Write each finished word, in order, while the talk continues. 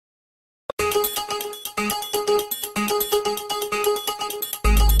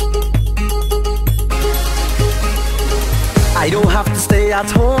don't have to stay at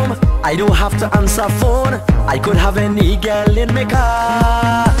home, I don't have to answer phone. I could have any girl in my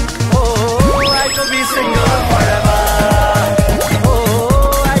car. Oh, I could be single forever.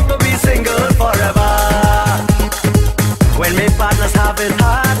 Oh, I could be single forever. When my partners have it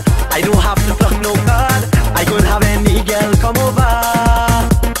hard, I don't have to pluck no card. I could have any girl come over.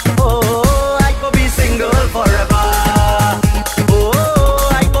 Oh, I could be single forever.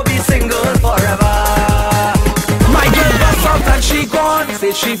 Oh, I could be single forever. My girl was out and she gone.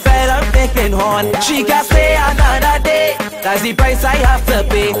 Said she fed up making horn. She can't stay another day. That's the price I have to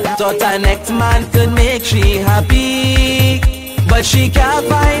pay. Thought the next man could make she happy, but she can't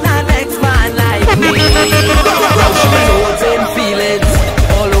find a next man like me. Now she toting feelings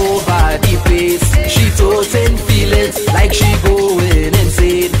all over the place. She toting feelings like she going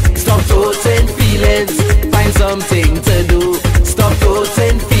insane. Stop toting feelings, find something to do. Stop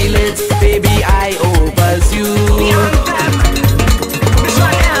toting feelings, baby, I overs you.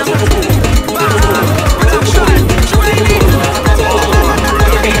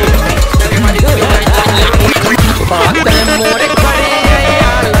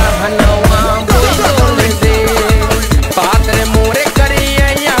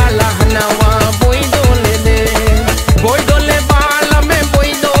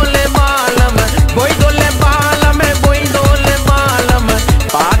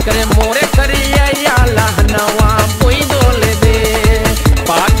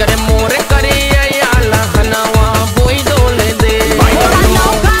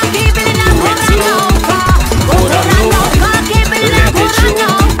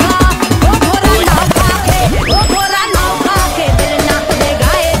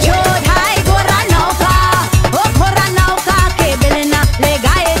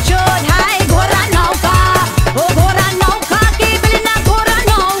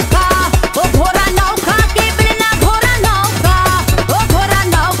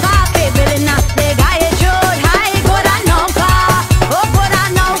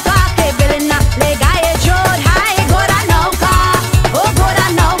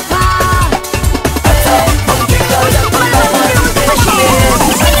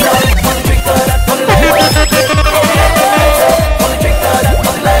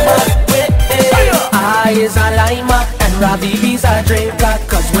 These are drink black,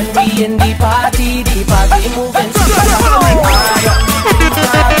 cause when we in the party moving so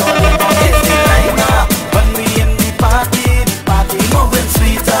when we in the party moving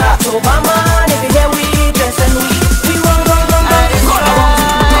sweeter. So mama, if you get we dress and we run all around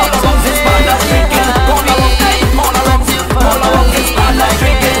this bar drinking, all around this bar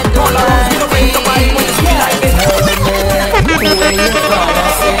drinking, all around you know the body when it's me like this. When you gotta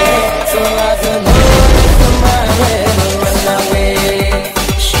say, so I don't know my way.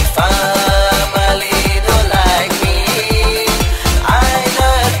 She fine.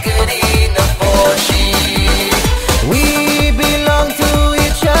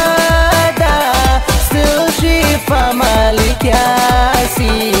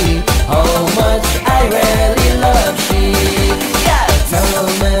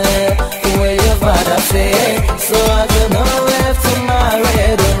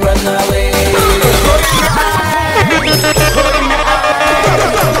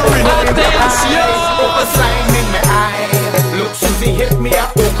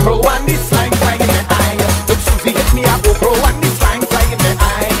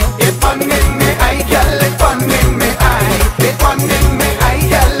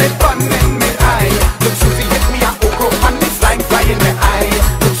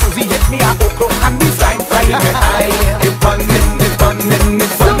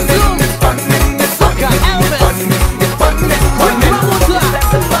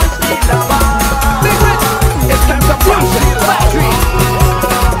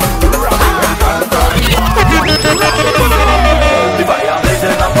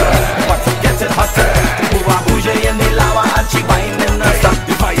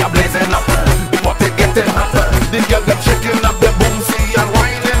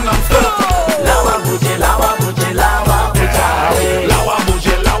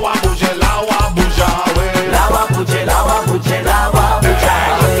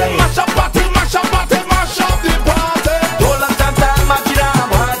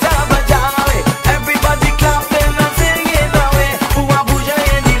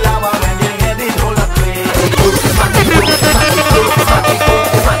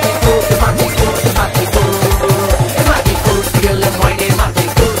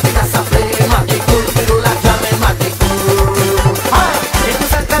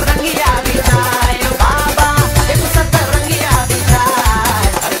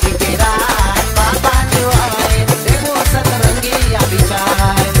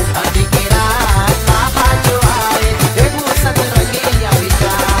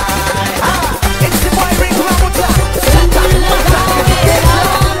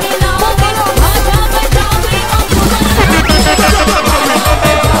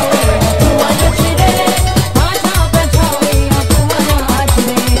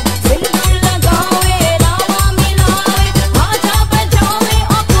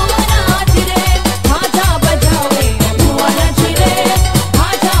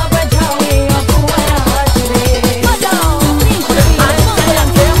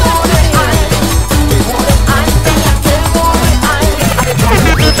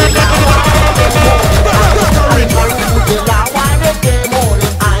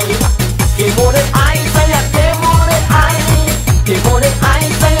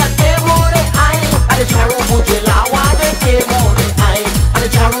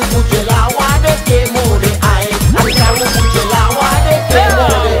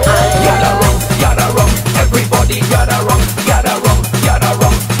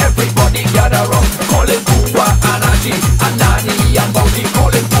 and Bounty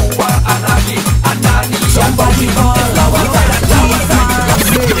calling Pua and Agi and Nani. Somebody call our teeth man.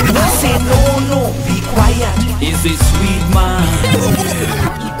 I say no, be quiet. Is this sweet man?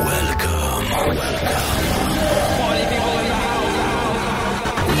 Welcome.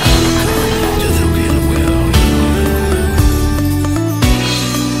 To the real world.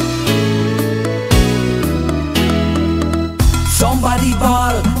 Somebody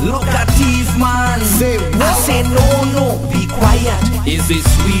ball, look at thief man. I say no, be quiet. Is this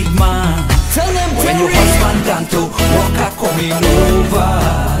sweet man? Tell them When your husband done to walk a coming over.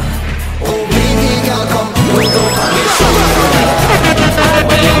 oh baby girl, come put up on me shoulder.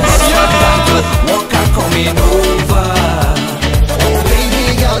 When your husband done to walk a coming over. Oh baby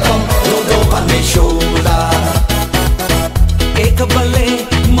girl, come put up on me shoulder. Ek bale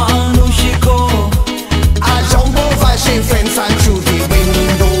manu shiko. I jump over she fence and through the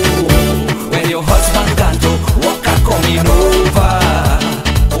window. When your husband done to walk a coming over.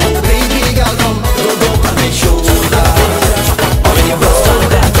 Oh baby girl, come put up on me shoulder. When your husband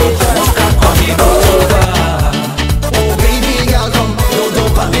done to walk a coming over. Oh baby girl, come put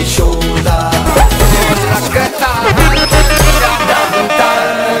up on me shoulder.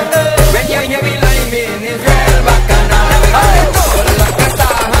 When you hear me like me in Israel bacchanal.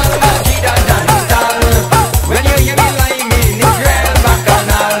 When you hear me like me in Israel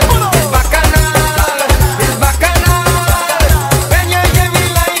bacchanal. It's bacchanal, it's bacchanal. When you hear me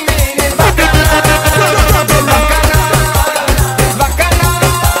like me in bacchanal. It's bacchanal, it's bacchanal.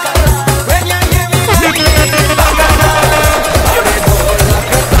 When you hear me like me in bacchanal.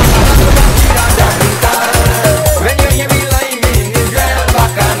 When you hear me like me in Israel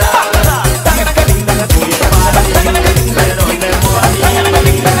bacchanal.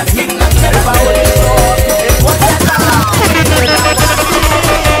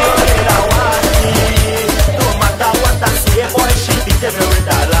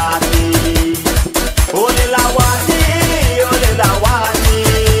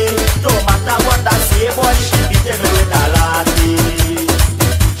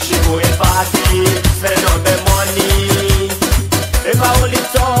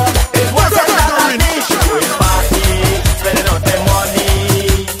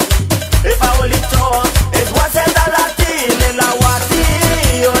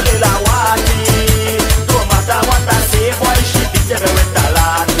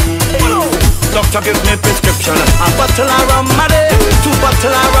 Doctor give me prescription. A bottle of rum a day, 2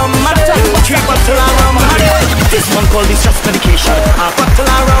 bottle of rum a day, 3 bottle of rum a day. This one called the stress medication. A bottle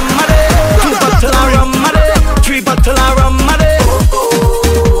of rum a day, 2 bottle of rum a day, 3 bottle of rum a day.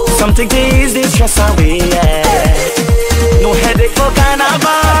 Something to ease the stress away. Yeah. No headache for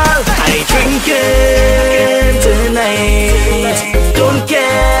carnival. I drinking tonight. Don't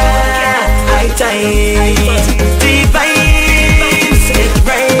care. I tight. The vibes it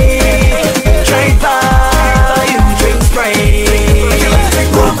rain. Drive by, you drink Sprite.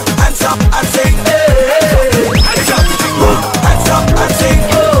 Rum and stop and sing. Hands up, rum and stop and sing.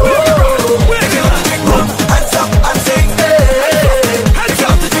 Rum and stop and sing. Hands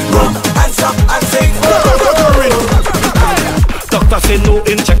up, rum and stop and sing. Doctor say no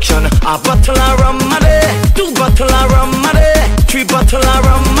injection. A bottle of rum a day, 2 bottle of rum a day, 3 bottle of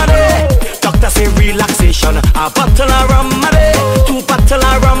rum a day. Doctor say relaxation. A bottle of rum a day, 2 bottle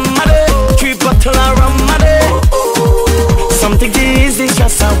of rum a day, 3 bottle of rum a day. Something to ease the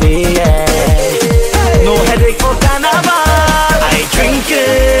stress away. Yeah. No headache for carnival.